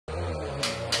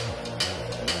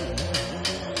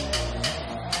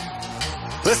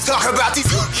Let's talk about these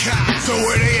good cops. So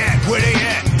where they at? Where they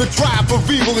at? The drive for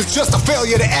evil is just a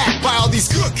failure to act by all these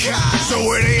good cops. So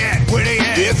where they at? Where they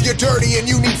at? If you're dirty and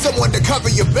you need someone to cover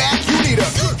your back, you need a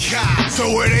good cop. So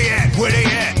where they at? Where they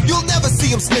at? You'll never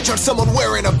see them snitch on someone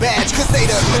wearing a badge, cause they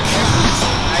the good cops.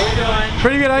 How you doing?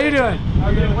 Pretty good, how you doing?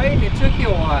 I've been waiting, it took you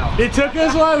a while. It took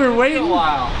us a while, we were waiting? A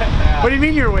while. What do you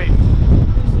mean you were waiting?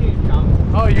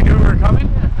 Oh, you knew we were coming?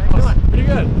 How you doing? Pretty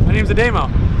good. My name's Ademo.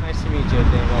 Nice to meet you,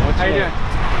 Ademo. What's How you your doing?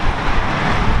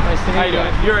 Nice to meet you. How you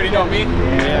doing? You already know me?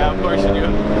 Yeah, of course you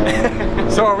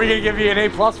do. So are we gonna give you an A+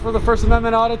 for the First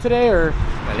Amendment audit today, or?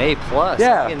 An A+?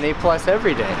 Yeah. I get an A+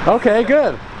 every day. Okay,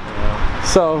 good. Yeah.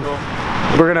 So,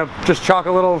 we're gonna just chalk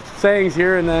a little sayings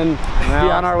here and then be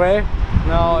on our way?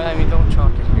 No, I mean, don't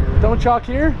chalk it here. Don't chalk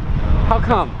here? How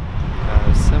come?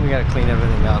 Then we gotta clean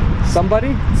everything up.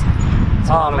 Somebody?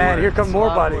 Oh man, here come more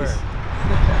buddies.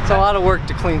 It's a lot of work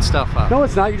to clean stuff up. No,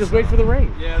 it's not. You just wait for the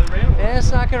rain. Yeah, the rain. Yeah,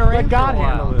 it's not gonna rain. Let God for a while.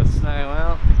 handle this.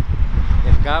 Well,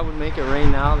 if God would make it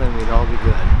rain now, then we'd all be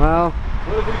good. Well,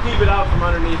 what if we keep it out from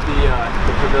underneath the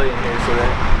pavilion here so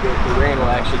that the rain will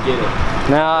actually get it?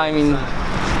 No, I mean,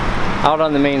 out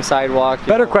on the main sidewalk.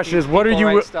 Better question is, what are you?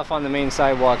 Write stuff on the main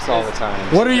sidewalks all the time.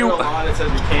 What are you? Is there a law that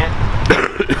says we can't?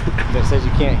 That says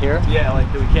you can't hear? Yeah, like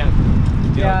that we can't.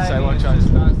 Yeah, sidewalk I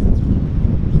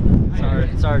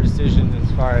mean, it's our decision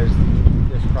as far as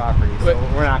this property, so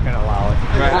we're not going to allow it.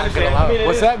 Right. Not gonna allow it.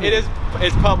 What's that mean?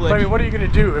 It's public. I mean, what are you going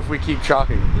to do if we keep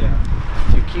chalking? Yeah.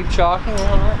 If you keep chalking,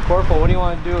 well, Corporal, what do you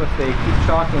want to do if they keep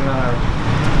chalking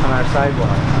on our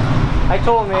sidewalk? I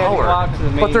told them they had to go out to the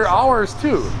main. But they're ours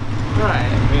too. Right.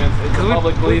 I mean, it's a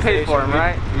public police we pay for them,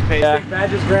 right? We pay. Yeah.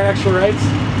 Badges grant extra rights.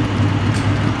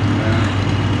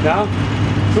 No.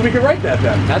 So we can write that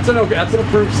then. That's an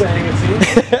approved saying, it seems.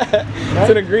 Right? It's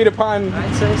an agreed upon.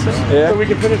 I'd say so. Yeah. So we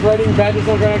can finish writing badges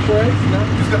don't grant extra rights? No.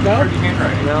 Just got the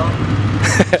handwriting. No.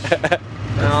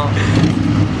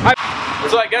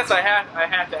 So I guess I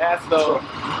have to ask though,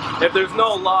 if there's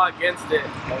no law against it,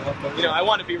 you know, I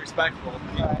want to be respectful.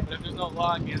 But if there's no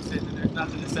law against it, then there's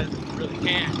nothing that says that you really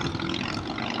can.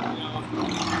 You know?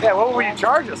 Yeah. What will you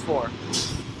charge us for? I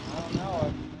don't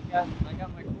know. I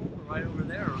got my Cooper right over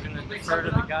there. We're gonna defer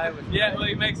to the guy with. Yeah, well,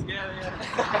 he makes.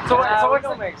 Yeah. So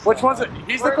which one's it?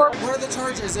 He's the corp. What are the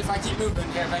charges if I keep moving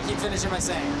here, if I keep finishing my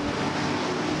saying?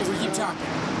 If we keep talking?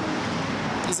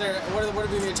 Is there, what are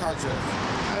we being charged with?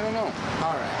 I don't know.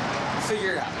 Alright,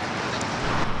 figure it out.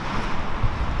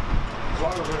 As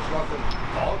long as there's nothing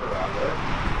vulgar out there.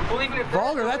 Well, even if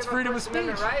Vulgar, that's freedom of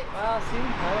speech. Right? Well, see,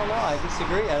 I don't know. I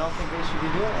disagree. I don't think they should be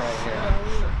doing it right here.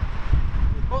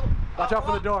 Well, Watch out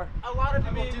for the door. A lot of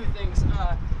people do things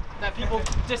that people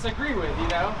disagree with, you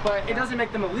know? But it doesn't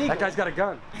make them illegal. That guy's got a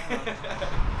gun.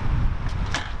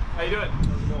 How you doing?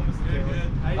 How's it going, Mr.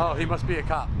 Good. Oh, he must be a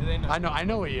cop. I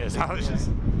know he is. I was just.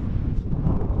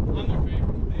 I'm their favorite.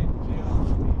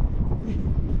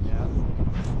 Yeah.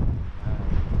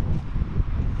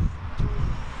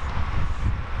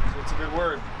 So it's a good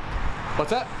word.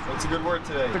 What's that? What's a good word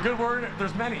today? The good word,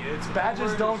 there's many. It's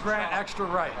badges don't grant extra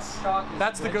rights.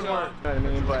 That's the good word. You know what I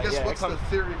mean? But I guess yeah, what's the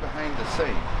theory behind the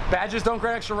saying? Badges don't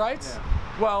grant extra rights? Yeah.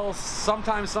 Well,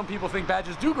 sometimes some people think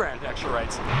badges do grant extra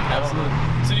rights. Absolutely.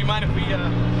 So do you mind if we keep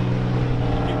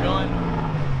going?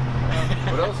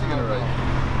 What else are you gonna write?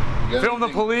 You got Film the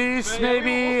anything? police,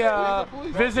 maybe.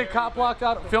 Visit copblock.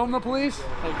 Film the police.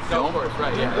 Film us,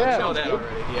 right? Yeah. Yeah. Show that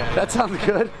already. Yeah. That sounds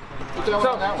good.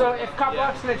 So if Cop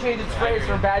Block's gonna change its phrase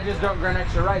from badges don't grant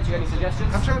extra rights, you got any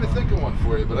suggestions? I'm trying to think of one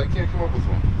for you, but I can't come up with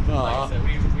one. Like I said,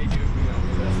 we do.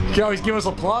 You can always give us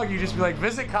a plug. You just be like,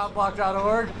 visit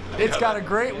copblock.org. It's got a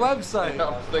great website.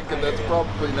 I'm thinking that's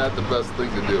probably not the best thing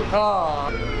to do.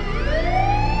 Oh.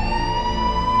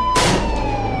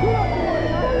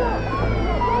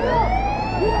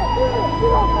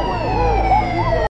 Get off the way!